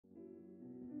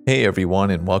Hey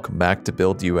everyone, and welcome back to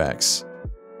Build UX.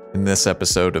 In this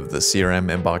episode of the CRM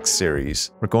Inbox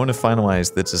series, we're going to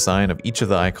finalize the design of each of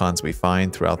the icons we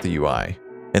find throughout the UI,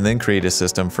 and then create a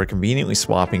system for conveniently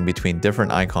swapping between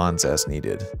different icons as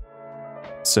needed.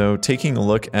 So taking a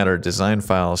look at our design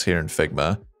files here in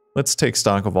Figma, let's take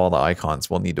stock of all the icons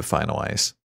we'll need to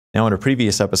finalize. Now in a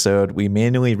previous episode, we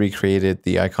manually recreated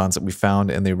the icons that we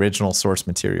found in the original source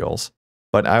materials.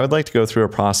 But I would like to go through a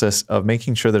process of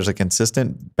making sure there's a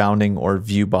consistent bounding or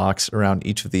view box around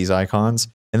each of these icons,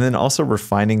 and then also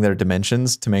refining their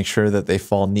dimensions to make sure that they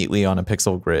fall neatly on a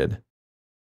pixel grid.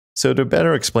 So to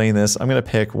better explain this, I'm going to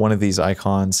pick one of these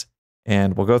icons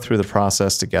and we'll go through the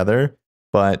process together,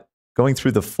 but going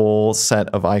through the full set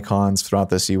of icons throughout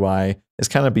this UI is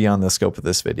kind of beyond the scope of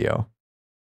this video.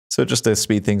 So just to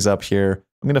speed things up here,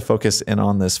 I'm going to focus in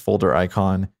on this folder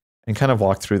icon and kind of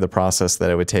walk through the process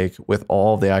that it would take with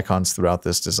all the icons throughout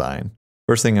this design.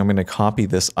 First thing, I'm going to copy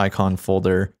this icon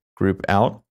folder group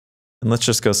out, and let's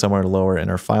just go somewhere lower in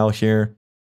our file here,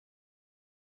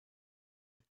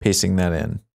 pasting that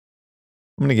in. I'm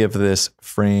going to give this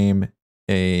frame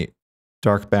a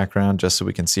dark background just so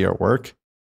we can see our work,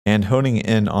 and honing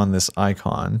in on this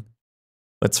icon,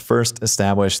 let's first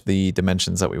establish the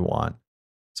dimensions that we want.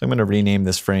 So I'm going to rename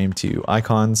this frame to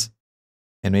icons.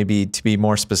 And maybe to be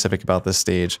more specific about this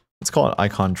stage, let's call it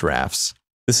icon drafts.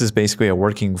 This is basically a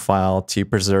working file to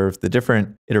preserve the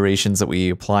different iterations that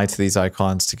we apply to these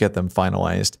icons to get them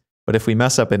finalized. But if we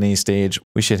mess up at any stage,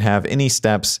 we should have any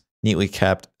steps neatly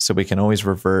kept so we can always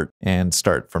revert and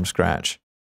start from scratch.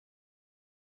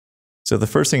 So the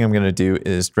first thing I'm going to do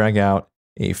is drag out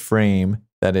a frame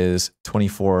that is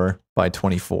 24 by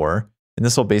 24. And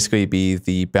this will basically be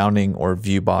the bounding or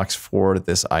view box for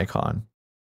this icon.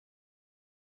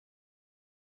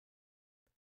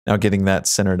 Now getting that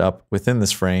centered up within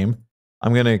this frame,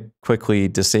 I'm going to quickly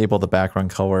disable the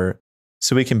background color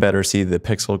so we can better see the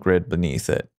pixel grid beneath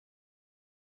it.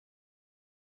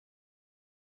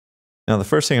 Now the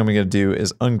first thing I'm going to do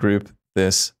is ungroup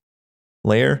this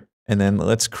layer, and then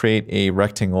let's create a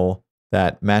rectangle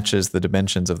that matches the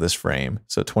dimensions of this frame.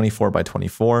 So 24 by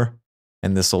 24,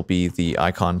 and this will be the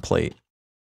icon plate.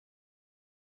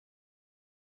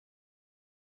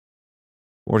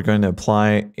 We're going to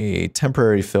apply a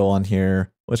temporary fill on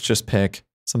here. Let's just pick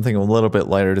something a little bit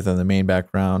lighter than the main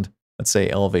background. Let's say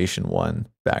elevation 1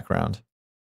 background.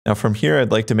 Now from here,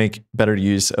 I'd like to make better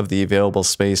use of the available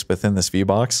space within this view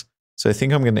box. So I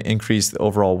think I'm going to increase the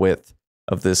overall width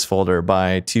of this folder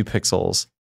by 2 pixels.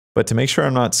 But to make sure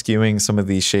I'm not skewing some of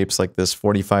these shapes like this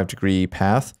 45-degree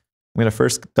path, I'm going to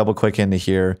first double click into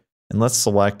here. And let's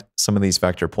select some of these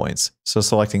vector points. So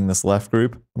selecting this left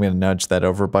group, I'm going to nudge that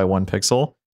over by 1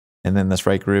 pixel. And then this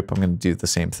right group, I'm going to do the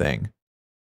same thing.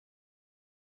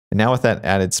 And now with that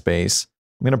added space,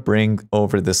 I'm going to bring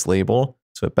over this label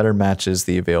so it better matches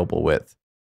the available width.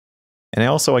 And I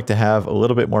also like to have a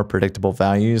little bit more predictable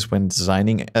values when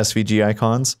designing SVG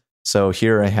icons. So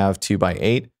here I have 2 by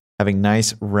 8. Having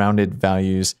nice rounded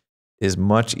values is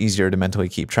much easier to mentally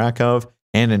keep track of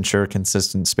and ensure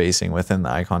consistent spacing within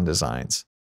the icon designs.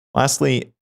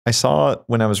 Lastly, I saw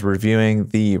when I was reviewing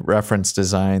the reference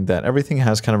design that everything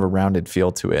has kind of a rounded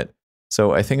feel to it.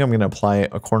 So I think I'm going to apply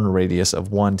a corner radius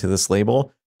of 1 to this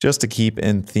label just to keep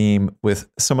in theme with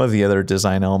some of the other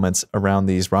design elements around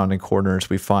these rounded corners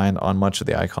we find on much of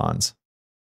the icons.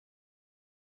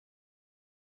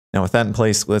 Now with that in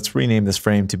place, let's rename this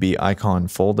frame to be icon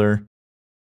folder.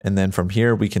 And then from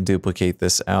here, we can duplicate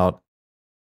this out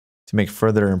to make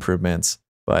further improvements,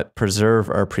 but preserve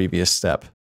our previous step.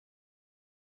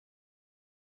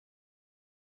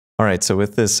 All right, so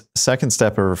with this second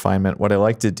step of refinement, what I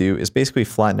like to do is basically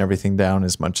flatten everything down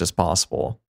as much as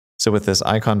possible. So with this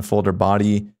icon folder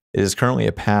body, it is currently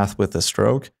a path with a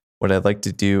stroke. What I'd like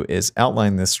to do is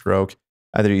outline this stroke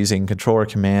either using Control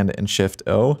Command and Shift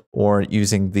O or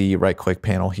using the right click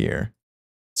panel here.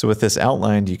 So with this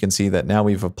outlined, you can see that now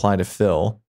we've applied a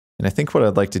fill. And I think what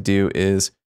I'd like to do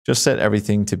is just set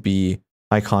everything to be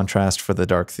high contrast for the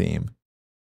dark theme.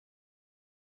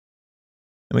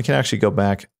 And we can actually go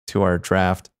back to our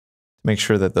draft to make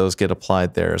sure that those get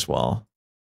applied there as well.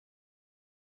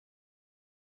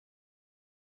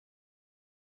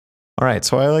 All right,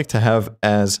 so I like to have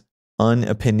as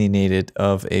unopinionated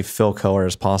of a fill color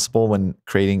as possible when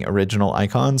creating original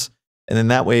icons. And then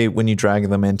that way, when you drag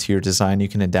them into your design, you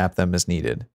can adapt them as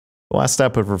needed. The last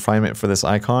step of refinement for this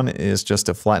icon is just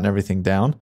to flatten everything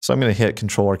down. So I'm going to hit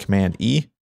Control or Command E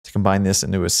to combine this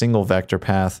into a single vector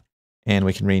path, and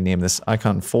we can rename this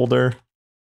icon folder.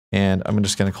 And I'm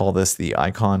just going to call this the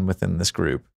icon within this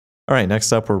group. All right,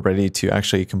 next up, we're ready to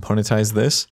actually componentize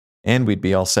this, and we'd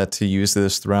be all set to use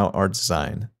this throughout our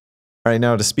design. All right,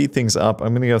 now to speed things up,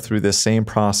 I'm going to go through this same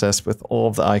process with all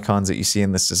of the icons that you see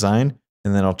in this design,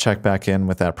 and then I'll check back in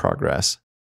with that progress.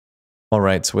 All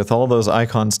right, so with all those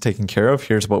icons taken care of,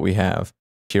 here's what we have.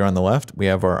 Here on the left, we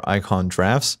have our icon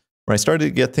drafts, where I started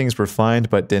to get things refined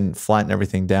but didn't flatten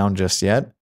everything down just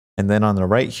yet. And then on the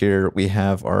right here, we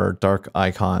have our dark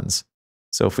icons.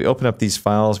 So if we open up these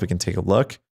files, we can take a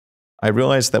look. I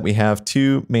realized that we have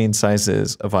two main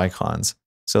sizes of icons.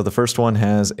 So the first one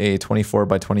has a 24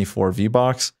 by 24 view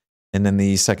box, and then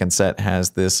the second set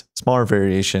has this smaller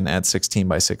variation at 16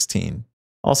 by 16.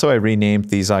 Also, I renamed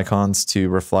these icons to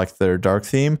reflect their dark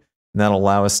theme, and that'll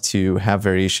allow us to have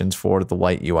variations for the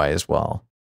light UI as well.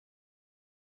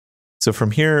 So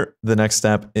from here, the next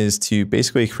step is to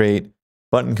basically create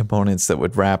button components that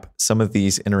would wrap some of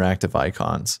these interactive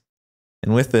icons.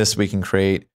 And with this, we can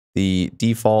create the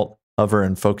default hover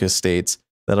and focus states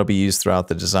that'll be used throughout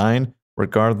the design,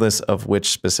 regardless of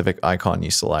which specific icon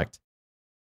you select.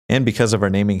 And because of our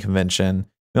naming convention,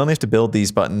 we only have to build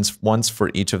these buttons once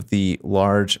for each of the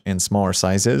large and smaller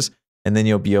sizes, and then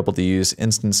you'll be able to use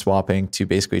instance swapping to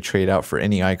basically trade out for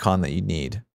any icon that you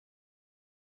need.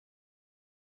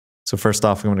 So first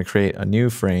off, I'm going to create a new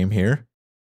frame here.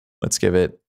 Let's give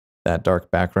it that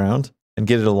dark background and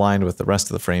get it aligned with the rest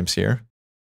of the frames here.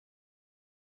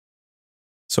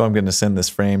 So I'm going to send this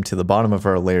frame to the bottom of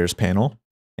our layers panel,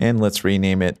 and let's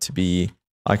rename it to be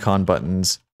icon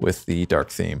buttons with the dark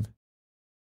theme.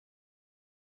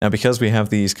 Now, because we have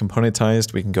these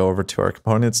componentized, we can go over to our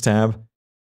components tab,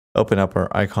 open up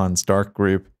our icons dark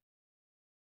group,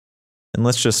 and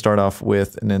let's just start off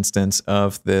with an instance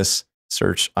of this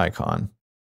search icon.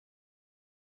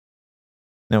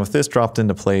 Now with this dropped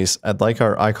into place, I'd like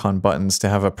our icon buttons to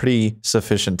have a pretty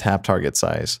sufficient tap target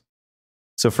size.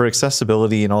 So for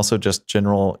accessibility and also just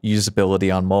general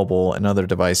usability on mobile and other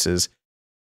devices,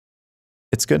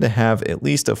 it's good to have at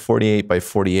least a 48 by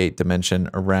 48 dimension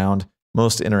around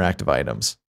most interactive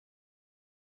items.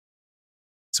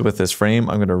 So with this frame,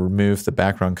 I'm going to remove the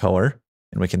background color,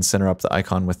 and we can center up the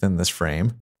icon within this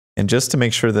frame. And just to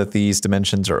make sure that these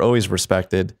dimensions are always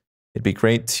respected, it'd be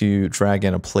great to drag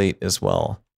in a plate as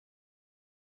well.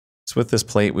 So with this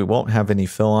plate, we won't have any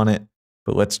fill on it,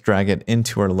 but let's drag it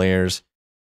into our layers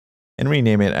and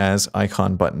rename it as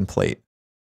icon button plate.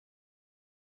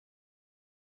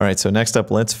 All right, so next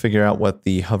up, let's figure out what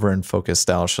the hover and focus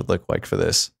style should look like for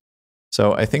this.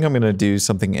 So I think I'm going to do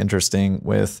something interesting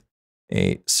with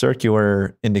a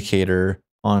circular indicator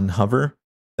on hover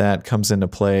that comes into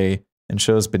play and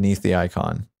shows beneath the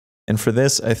icon. And for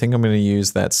this, I think I'm going to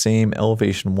use that same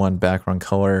elevation 1 background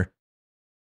color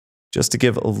just to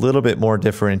give a little bit more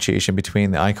differentiation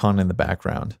between the icon and the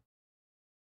background.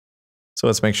 So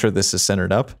let's make sure this is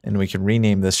centered up, and we can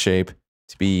rename this shape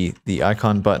to be the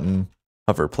icon button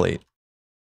hover plate.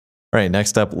 All right,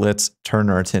 next up, let's turn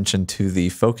our attention to the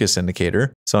focus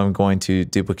indicator. So I'm going to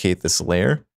duplicate this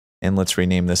layer, and let's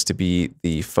rename this to be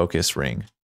the focus ring.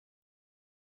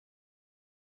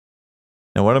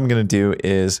 Now what I'm going to do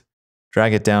is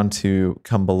drag it down to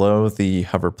come below the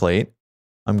hover plate.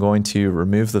 I'm going to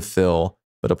remove the fill,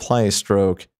 but apply a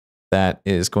stroke that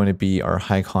is going to be our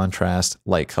high contrast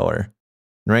light color.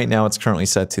 And right now it's currently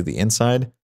set to the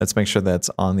inside. Let's make sure that's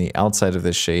on the outside of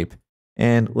this shape.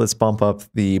 And let's bump up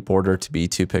the border to be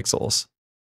 2 pixels.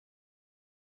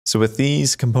 So with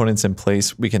these components in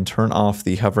place, we can turn off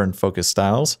the hover and focus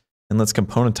styles, and let's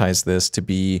componentize this to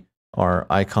be our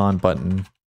icon button.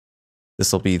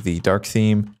 This will be the dark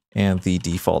theme and the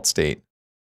default state.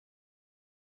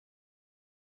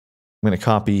 I'm going to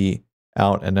copy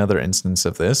out another instance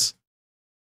of this.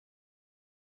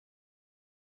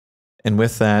 And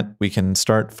with that, we can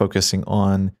start focusing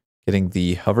on getting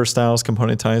the hover styles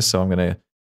componentized. So I'm going to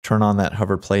turn on that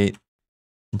hover plate,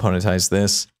 componentize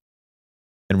this,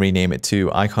 and rename it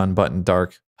to icon button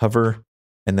dark hover.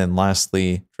 And then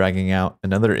lastly, dragging out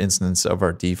another instance of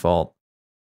our default.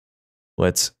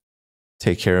 Let's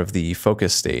take care of the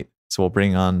focus state. So we'll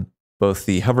bring on both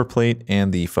the hover plate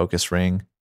and the focus ring,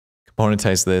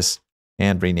 componentize this,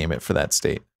 and rename it for that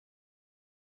state.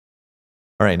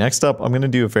 All right, next up, I'm going to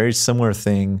do a very similar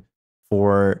thing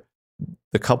for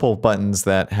the couple of buttons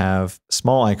that have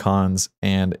small icons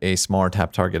and a smaller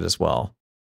tap target as well.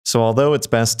 So although it's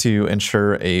best to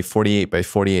ensure a 48 by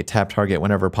 48 tap target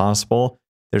whenever possible,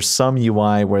 there's some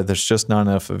UI where there's just not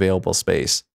enough available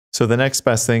space. So the next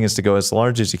best thing is to go as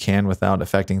large as you can without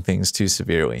affecting things too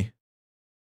severely.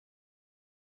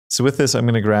 So with this, I'm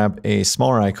going to grab a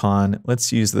smaller icon.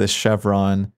 Let's use this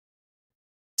chevron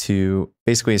to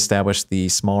basically establish the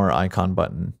smaller icon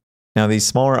button. Now these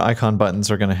smaller icon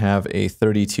buttons are going to have a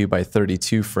 32 by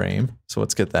 32 frame. So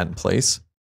let's get that in place.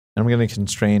 And I'm going to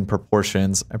constrain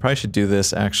proportions. I probably should do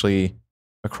this actually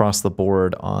across the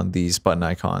board on these button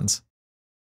icons.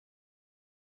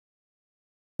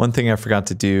 One thing I forgot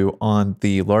to do on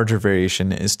the larger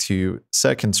variation is to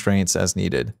set constraints as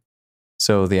needed.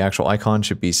 So the actual icon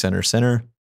should be center center,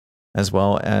 as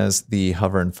well as the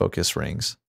hover and focus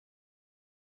rings.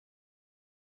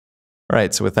 All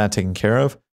right, so with that taken care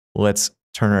of, let's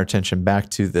turn our attention back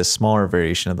to this smaller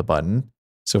variation of the button.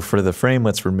 So for the frame,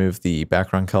 let's remove the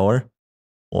background color.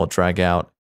 We'll drag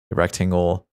out a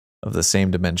rectangle of the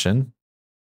same dimension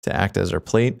to act as our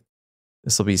plate.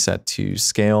 This will be set to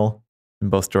scale in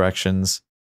both directions,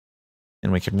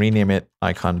 and we can rename it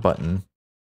icon button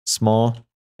small,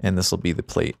 and this will be the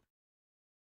plate.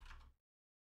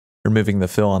 Removing the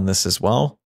fill on this as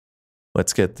well.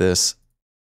 Let's get this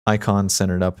icon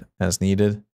centered up as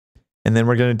needed. And then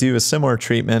we're going to do a similar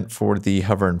treatment for the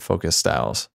hover and focus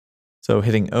styles. So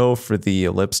hitting O for the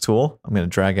ellipse tool, I'm going to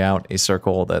drag out a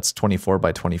circle that's 24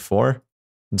 by 24,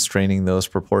 constraining those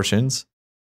proportions.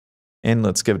 And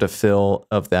let's give it a fill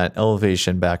of that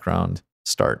elevation background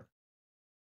start.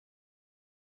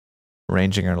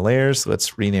 Arranging our layers,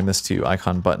 let's rename this to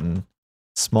icon button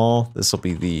small. This will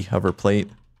be the hover plate.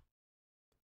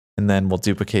 And then we'll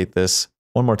duplicate this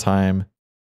one more time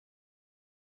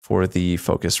for the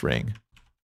focus ring.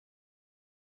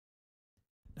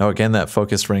 Now again, that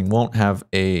focus ring won't have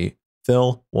a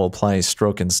fill. We'll apply a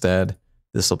stroke instead.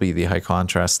 This will be the high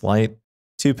contrast light,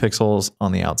 2 pixels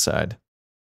on the outside.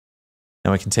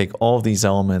 Now we can take all of these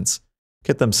elements,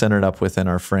 get them centered up within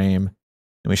our frame,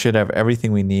 and we should have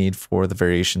everything we need for the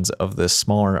variations of this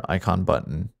smaller icon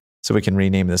button. So we can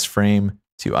rename this frame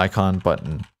to icon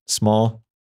button small.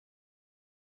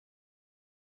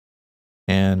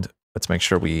 And let's make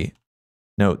sure we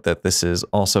note that this is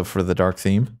also for the dark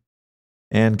theme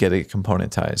and get it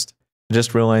componentized. I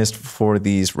just realized for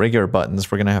these regular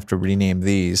buttons, we're going to have to rename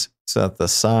these so that the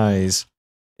size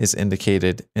is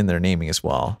indicated in their naming as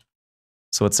well.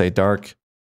 So let's say dark.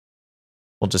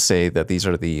 We'll just say that these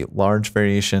are the large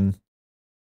variation,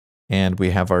 and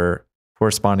we have our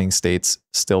corresponding states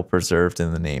still preserved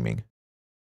in the naming.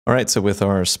 All right, so with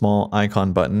our small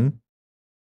icon button,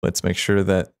 let's make sure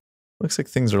that looks like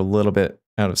things are a little bit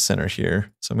out of center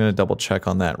here. So I'm going to double check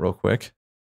on that real quick.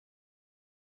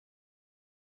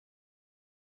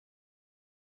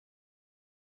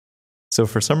 So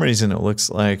for some reason, it looks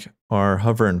like our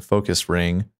hover and focus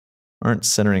ring aren't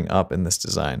centering up in this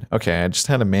design. Okay, I just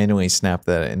had to manually snap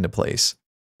that into place.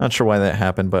 Not sure why that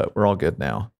happened, but we're all good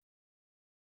now.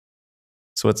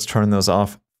 So let's turn those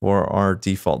off for our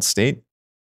default state.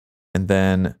 And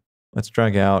then let's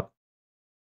drag out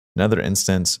another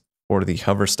instance for the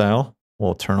hover style.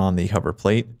 We'll turn on the hover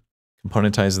plate,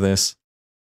 componentize this,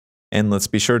 and let's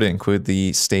be sure to include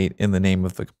the state in the name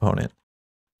of the component.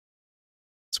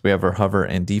 So we have our hover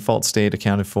and default state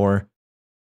accounted for.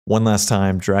 One last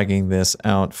time, dragging this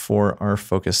out for our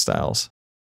focus styles.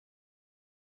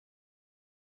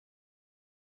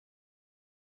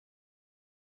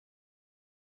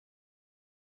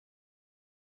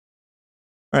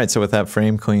 All right, so with that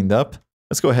frame cleaned up,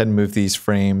 let's go ahead and move these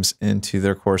frames into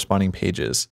their corresponding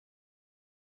pages.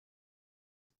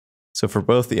 So for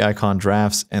both the icon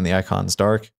drafts and the icons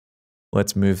dark,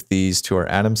 let's move these to our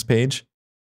atoms page.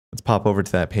 Let's pop over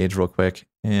to that page real quick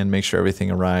and make sure everything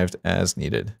arrived as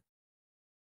needed.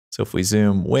 So if we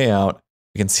zoom way out,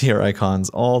 we can see our icons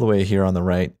all the way here on the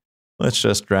right. Let's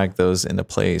just drag those into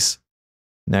place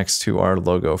next to our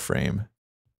logo frame.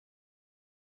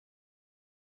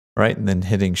 All right, and then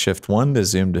hitting Shift-1 to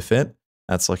zoom to fit.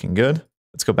 That's looking good.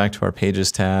 Let's go back to our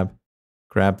Pages tab,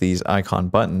 grab these icon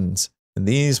buttons, and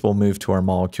these will move to our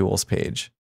Molecules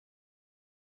page.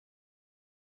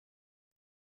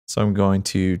 So I'm going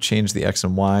to change the X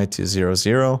and Y to 0,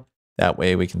 0. That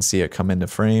way we can see it come into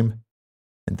frame.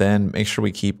 And then make sure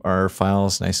we keep our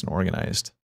files nice and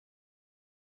organized.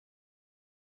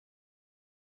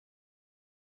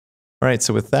 All right,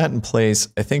 so with that in place,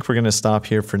 I think we're going to stop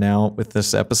here for now with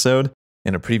this episode.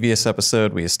 In a previous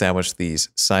episode, we established these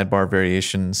sidebar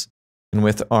variations. And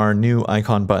with our new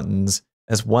icon buttons,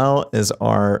 as well as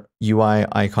our UI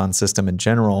icon system in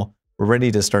general, we're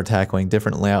ready to start tackling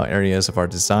different layout areas of our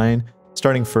design,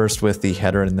 starting first with the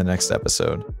header in the next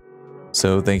episode.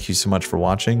 So thank you so much for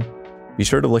watching. Be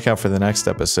sure to look out for the next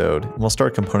episode, and we'll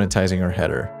start componentizing our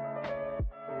header.